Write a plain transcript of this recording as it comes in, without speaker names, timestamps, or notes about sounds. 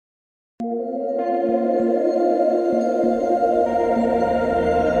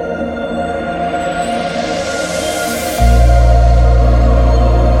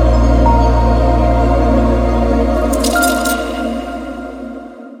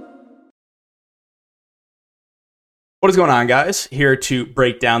What is going on, guys? Here to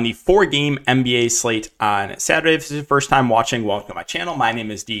break down the 4-game NBA slate on Saturday. If this is your first time watching, welcome to my channel. My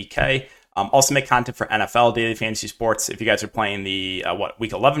name is DK. Also make content for NFL, Daily Fantasy Sports. If you guys are playing the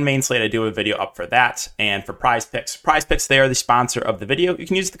Week 11 main slate, I do a video up for that. And for Prize Picks, they are the sponsor of the video. You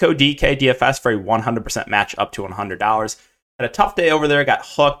can use the code DKDFS for a 100% match up to $100. Had a tough day over there, got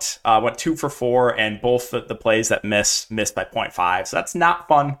hooked, went 2 for 4, and both the plays that missed by 0.5. So that's not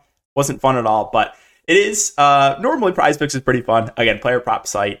fun. Wasn't fun at all, but it is, normally Prize Picks is pretty fun. Again, player prop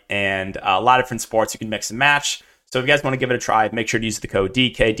site and a lot of different sports you can mix and match. So if you guys want to give it a try, make sure to use the code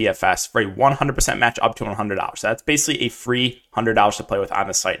DKDFS for a 100% match up to $100. So that's basically a free $100 to play with on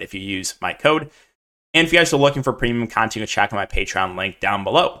the site if you use my code. And if you guys are looking for premium content, you can check out my Patreon link down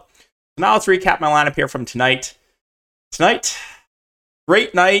below. So now let's recap my lineup here from tonight. Tonight,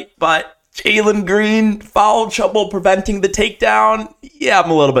 great night, but Jalen Green, foul trouble preventing the takedown. Yeah, I'm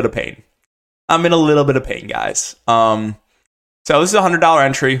in a little bit of pain, guys. So this is a $100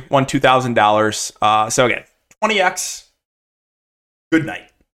 entry, won $2,000. So again, 20x. Good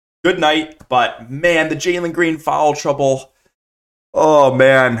night. But man, the Jalen Green foul trouble. Oh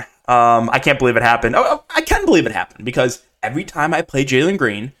man, I can't believe it happened. Oh, I can believe it happened because every time I play Jalen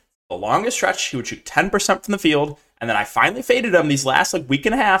Green, the longest stretch he would shoot 10% from the field, and then I finally faded him these last week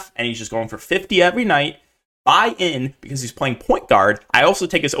and a half, and he's just going for 50 every night. Buy in because he's playing point guard. I also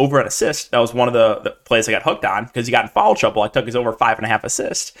take his over and assist. That was one of the plays I got hooked on because he got in foul trouble. I took his over 5.5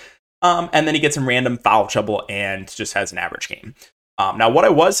 assists. And then he gets in random foul trouble and just has an average game. Now, what I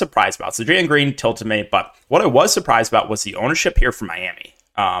was surprised about, so Jalen Green tilted me, but what I was surprised about was the ownership here for Miami.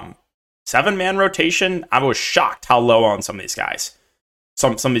 7-man rotation. I was shocked how low on some of these guys.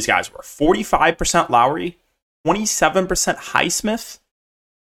 Some of these guys were 45% Lowry, 27% Highsmith,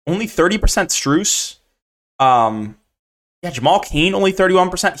 only 30% Strus. Jamal Cain only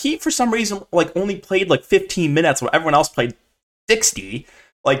 31%. He, for some reason, only played 15 minutes while everyone else played 60.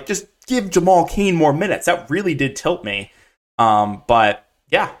 Just give Jamal Cain more minutes. That really did tilt me. But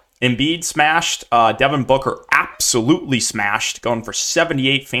yeah, Embiid smashed. Devin Booker absolutely smashed, going for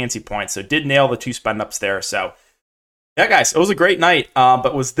 78 fancy points. So did nail the 2 spend ups there. So yeah, guys, it was a great night.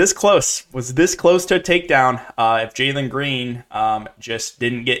 But was this close to a takedown if Jalen Green just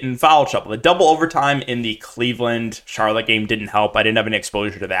didn't get in foul trouble. The double overtime in the Cleveland-Charlotte game didn't help. I didn't have any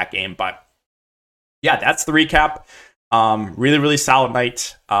exposure to that game. But yeah, that's the recap. Really, really solid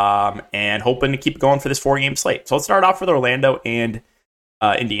night, and hoping to keep going for this 4-game slate. So let's start off with Orlando and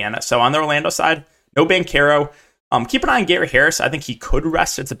Indiana. So on the Orlando side, no Banchero. Keep an eye on Gary Harris. I think he could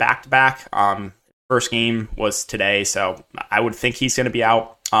rest. It's a back-to-back. First game was today, so I would think he's going to be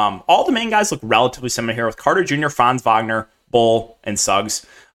out. All the main guys look relatively similar here with Carter Jr., Franz Wagner, Bull, and Suggs.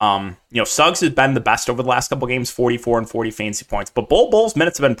 Suggs has been the best over the last couple games, 44 and 40 fancy points, but Bull's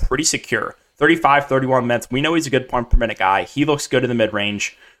minutes have been pretty secure. 35, 31 minutes. We know he's a good point per minute guy. He looks good in the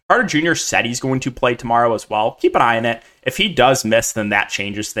mid-range. Carter Jr. said he's going to play tomorrow as well. Keep an eye on it. If he does miss, then that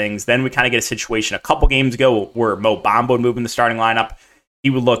changes things. Then we kind of get a situation a couple games ago where Mo Bamba would move in the starting lineup. He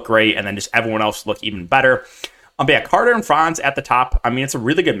would look great, and then just everyone else would look even better. But yeah, Carter and Franz at the top. I mean, it's a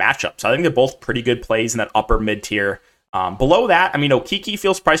really good matchup. So I think they're both pretty good plays in that upper mid-tier. Below that, Okeke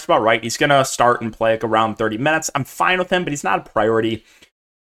feels priced about right. He's going to start and play around 30 minutes. I'm fine with him, but he's not a priority.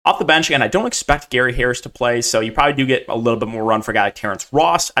 Off the bench, again, I don't expect Gary Harris to play, so you probably do get a little bit more run for a guy like Terrence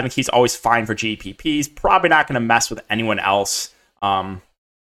Ross. I think he's always fine for GPPs. Probably not going to mess with anyone else.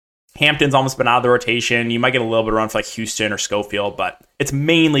 Hampton's almost been out of the rotation. You might get a little bit of run for Houston or Schofield, but it's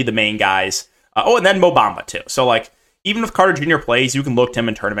mainly the main guys. And then Mo Bamba, too. So, even if Carter Jr. plays, you can look to him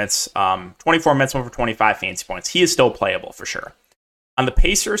in tournaments. 24 minutes, 1 for 25 fancy points. He is still playable for sure. On the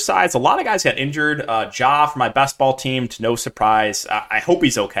Pacers side, a lot of guys got injured. Ja for my best ball team, to no surprise. I hope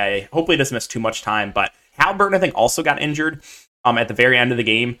he's okay. Hopefully he doesn't miss too much time. But Halliburton, I think, also got injured at the very end of the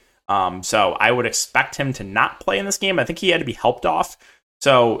game. So I would expect him to not play in this game. I think he had to be helped off.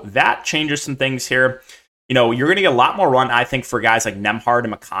 So that changes some things here. You're going to get a lot more run, I think, for guys like Nembhard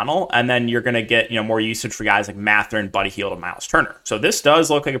and McConnell. And then you're going to get, more usage for guys like Mathurin, Buddy Hield, and Miles Turner. So this does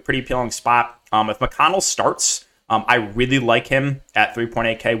look like a pretty appealing spot. If McConnell starts, I really like him at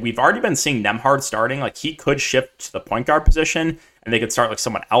 3.8K. We've already been seeing Nembhard starting. He could shift to the point guard position, and they could start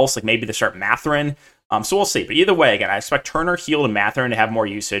someone else. Maybe they start Mathurin. So we'll see. But either way, again, I expect Turner, Hield, and Mathurin to have more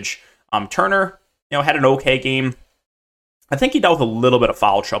usage. Turner, had an okay game. I think he dealt with a little bit of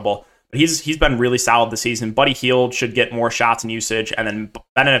foul trouble, but he's been really solid this season. Buddy Hield should get more shots and usage, and then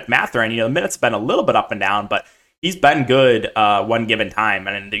Benedict Mathurin, the minutes have been a little bit up and down, but he's been good one given time,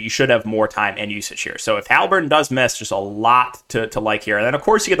 and you should have more time and usage here. So if Halliburton does miss, just a lot to like here. And then, of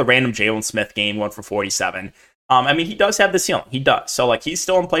course, you get the random Jalen Smith game, 1 for 47. He does have the ceiling. He does. So, he's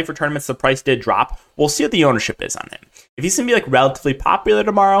still in play for tournaments. The price did drop. We'll see what the ownership is on him. If he's going to be like relatively popular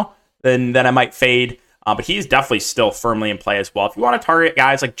tomorrow, then I might fade. But he's definitely still firmly in play as well. If you want to target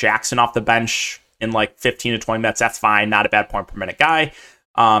guys like Jackson off the bench in like 15 to 20 minutes, that's fine. Not a bad point per minute guy.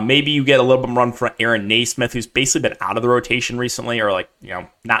 Maybe you get a little bit of run from Aaron Naismith, who's basically been out of the rotation recently, or like,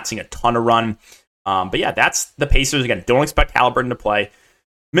 not seeing a ton of run. But yeah, that's the Pacers. Again, don't expect Halliburton to play.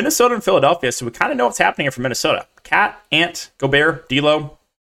 Minnesota and Philadelphia, so we kind of know what's happening here for Minnesota. Cat, Ant, Gobert, D'Lo,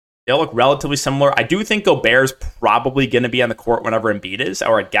 they'll look relatively similar. I do think Gobert's probably going to be on the court whenever Embiid is,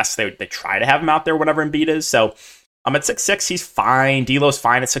 or I guess they try to have him out there whenever Embiid is. So I'm at 6'6", he's fine. D'Lo's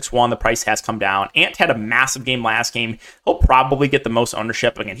fine at 6'1", the price has come down. Ant had a massive game last game. He'll probably get the most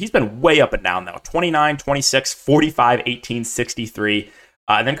ownership. Again, he's been way up and down, though. 29, 26, 45, 18, 63.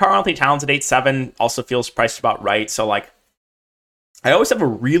 And then Karl-Anthony Towns at 8'7", also feels priced about right. So, like, I always have a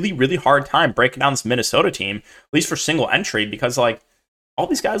really, really hard time breaking down this Minnesota team, at least for single entry, because, like, all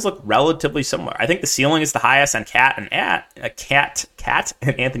these guys look relatively similar. I think the ceiling is the highest on Cat and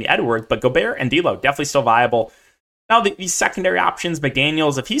Anthony Edwards, but Gobert and D'Lo definitely still viable. Now, these secondary options,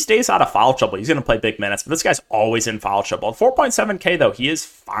 McDaniels, if he stays out of foul trouble, he's going to play big minutes, but this guy's always in foul trouble. 4.7K, though, he is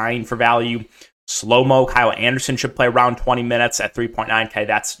fine for value. Slow-mo, Kyle Anderson should play around 20 minutes at 3.9K.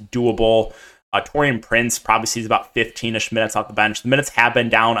 That's doable. Taurean Prince probably sees about 15-ish minutes off the bench. The minutes have been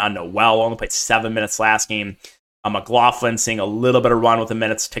down on Noel. Only played 7 minutes last game. McLaughlin seeing a little bit of run with the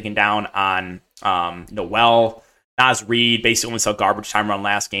minutes ticking down on Noel. Naz Reid basically only saw garbage time run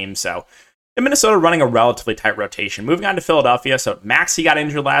last game. So in Minnesota running a relatively tight rotation. Moving on to Philadelphia. So Maxey got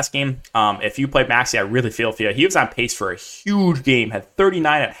injured last game. If you played Maxey, I really feel for you. He was on pace for a huge game. Had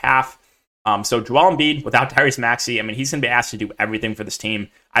 39 at half. So Joel Embiid without Tyrese Maxey, I mean, he's going to be asked to do everything for this team.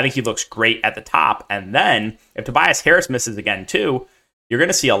 I think he looks great at the top. And then if Tobias Harris misses again too, you're going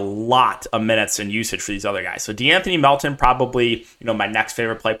to see a lot of minutes and usage for these other guys. So DeAnthony Melton, probably, my next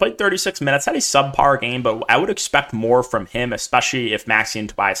favorite play, played 36 minutes, had a subpar game, but I would expect more from him, especially if Maxey and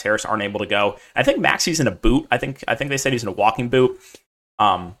Tobias Harris aren't able to go. I think Maxey's in a boot. I think they said he's in a walking boot.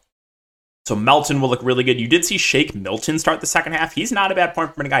 So Melton will look really good. You did see Shake Milton start the second half. He's not a bad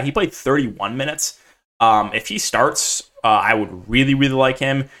point per minute guy. He played 31 minutes. If he starts, I would really, really like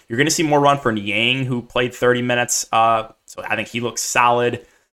him. You're going to see more run for Niang, who played 30 minutes. So I think he looks solid.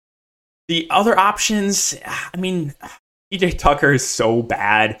 The other options, I mean, PJ Tucker is so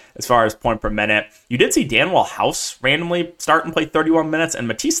bad as far as point per minute. You did see Danuel House randomly start and play 31 minutes, and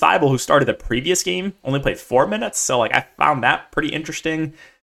Matisse Thybulle, who started the previous game, only played 4 minutes. So like I found that pretty interesting.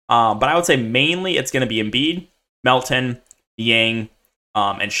 But I would say mainly it's going to be Embiid, Melton, Niang,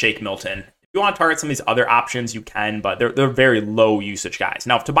 and Shake Milton. If you want to target some of these other options, you can, but they're very low usage guys.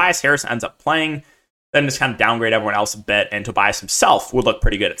 Now, if Tobias Harris ends up playing, then just kind of downgrade everyone else a bit, and Tobias himself would look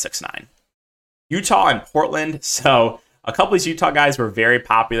pretty good at 6'9". Utah and Portland. So a couple of these Utah guys were very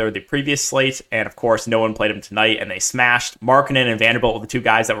popular with the previous slate, and of course, no one played them tonight, and they smashed. Markkanen and Vanderbilt were the two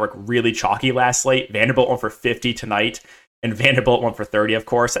guys that were really chalky last slate. Vanderbilt went for 50 tonight, and Vanderbilt went for 30, of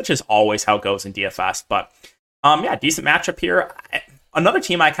course. That's just always how it goes in DFS. But yeah, decent matchup here. Another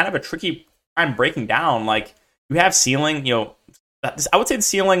team I kind of have a tricky time breaking down. Like, you have ceiling, I would say the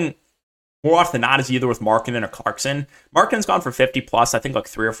ceiling more often than not is either with Markkanen or Clarkson. Markkanen's gone for 50 plus, I think like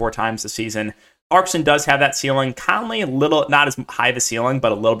 3 or 4 times this season. Clarkson does have that ceiling. Conley, a little, not as high of a ceiling,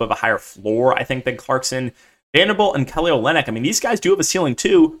 but a little bit of a higher floor, I think, than Clarkson. Vanderbilt and Kelly Olynyk, I mean, these guys do have a ceiling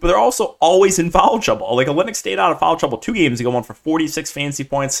too, but they're also always in foul trouble. Like, Olynyk stayed out of foul trouble 2 games ago, won for 46 fantasy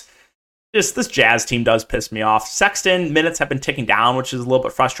points. Just this Jazz team does piss me off. Sexton, minutes have been ticking down, which is a little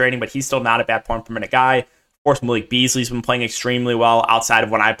bit frustrating, but he's still not a bad point per minute guy. Of course, Malik Beasley's been playing extremely well outside of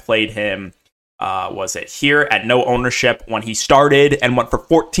when I played him. Was it here at no ownership when he started and went for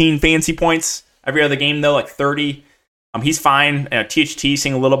 14 fantasy points every other game, though, like 30. He's fine. THT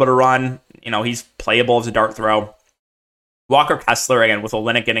seeing a little bit of run. He's playable as a dart throw. Walker Kessler, again, with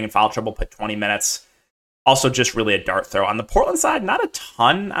Olynyk getting in foul trouble, played 20 minutes. Also just really a dart throw. On the Portland side, not a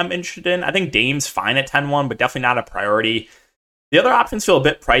ton I'm interested in. I think Dame's fine at 10-1, but definitely not a priority. The other options feel a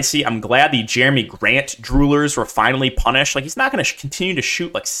bit pricey. I'm glad the Jeremy Grant droolers were finally punished. Like, he's not going to continue to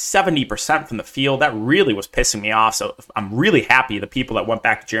shoot like 70% from the field. That really was pissing me off. So I'm really happy the people that went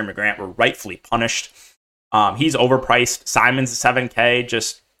back to Jeremy Grant were rightfully punished. He's overpriced. Simon's 7K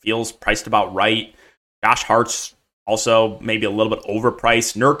just feels priced about right. Josh Hart's also maybe a little bit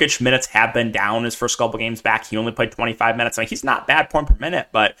overpriced. Nurkic minutes have been down his first couple games back. He only played 25 minutes. I mean, he's not bad point per minute,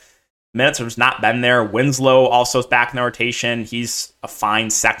 but minutes have not been there. Winslow also is back in the rotation. He's a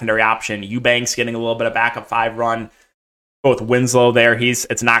fine secondary option. Eubanks getting a little bit of backup 5 run. Both Winslow there.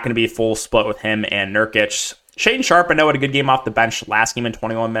 It's not going to be a full split with him and Nurkic. Shaden Sharp, I know, had a good game off the bench last game in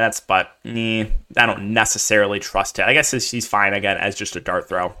 21 minutes, but I don't necessarily trust it. I guess he's fine again as just a dart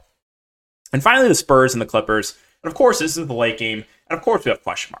throw. And finally, the Spurs and the Clippers. And of course, this is the late game. And of course, we have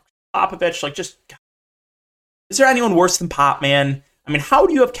question marks. Popovich, like, just, is there anyone worse than Pop, man? I mean, how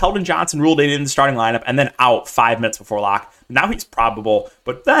do you have Keldon Johnson ruled in the starting lineup and then out 5 minutes before lock? Now he's probable,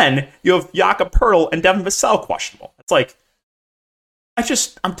 but then you have Jakob Poeltl and Devin Vassell questionable. It's like,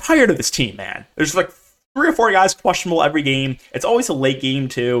 I'm tired of this team, man. There's like 3 or 4 guys questionable every game. It's always a late game,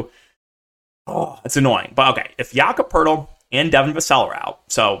 too. Oh, it's annoying. But okay, if Jakob Poeltl and Devin Vassell are out,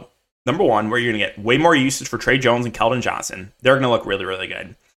 so number one, where you're going to get way more usage for Trey Jones and Keldon Johnson, they're going to look really, really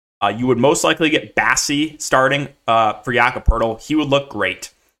good. You would most likely get Bassey starting for Jakob Poeltl. He would look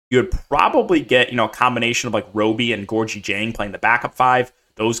great. You would probably get, a combination of like Roby and Gorgie Jang playing the backup 5.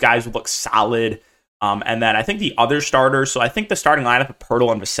 Those guys would look solid. And then I think the other starters, so I think the starting lineup of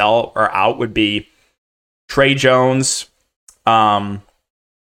Poeltl and Vassell are out would be Trey Jones, Jeremy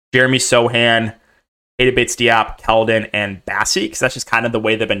Sohan, Keita Bates-Diop, Keldon, and Bassey, because that's just kind of the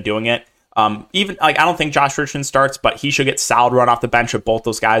way they've been doing it. Even like I don't think Josh Richardson starts, but he should get solid run off the bench if both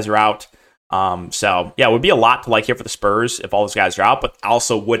those guys are out. So yeah, it would be a lot to like here for the Spurs if all those guys are out, but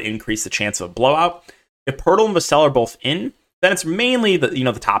also would increase the chance of a blowout. If Poeltl and Vassell are both in, then it's mainly the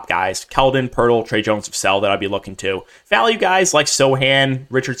top guys, Keldon, Poeltl, Trey Jones, Vassell, that I'd be looking to. Value guys like Sohan,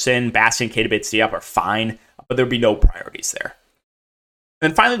 Richardson, Bassey, and Keita Bates-Diop are fine, but there'd be no priorities there. And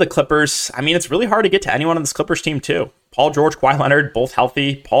then finally, the Clippers. I mean, it's really hard to get to anyone on this Clippers team, too. Paul George, Kawhi Leonard, both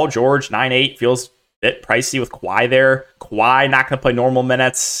healthy. Paul George, 9-8, feels a bit pricey with Kawhi there. Kawhi not going to play normal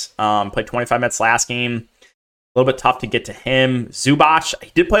minutes. Played 25 minutes last game. A little bit tough to get to him. Zubac,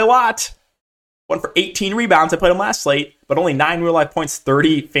 he did play a lot. Went for 18 rebounds. I played him last slate, but only 9 real-life points,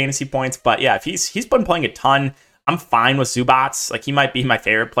 30 fantasy points. But yeah, if he's been playing a ton, I'm fine with Zubac. Like, he might be my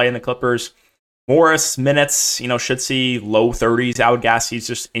favorite play in the Clippers. Morris, minutes, should see low 30s, I would guess.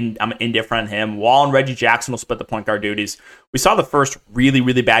 I'm indifferent on him. Wall and Reggie Jackson will split the point guard duties. We saw the first really,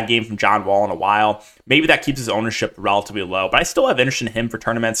 really bad game from John Wall in a while. Maybe that keeps his ownership relatively low, but I still have interest in him for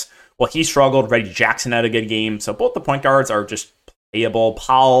tournaments. Well, he struggled. Reggie Jackson had a good game. So both the point guards are just playable.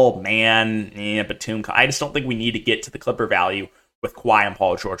 Powell, Batum. I just don't think we need to get to the Clipper value with Kawhi and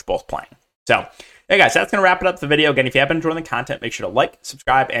Paul George both playing. So, hey guys, that's going to wrap it up the video. Again, if you have been enjoying the content, make sure to like,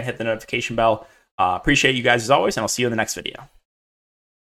 subscribe, and hit the notification bell. Appreciate you guys as always, and I'll see you in the next video.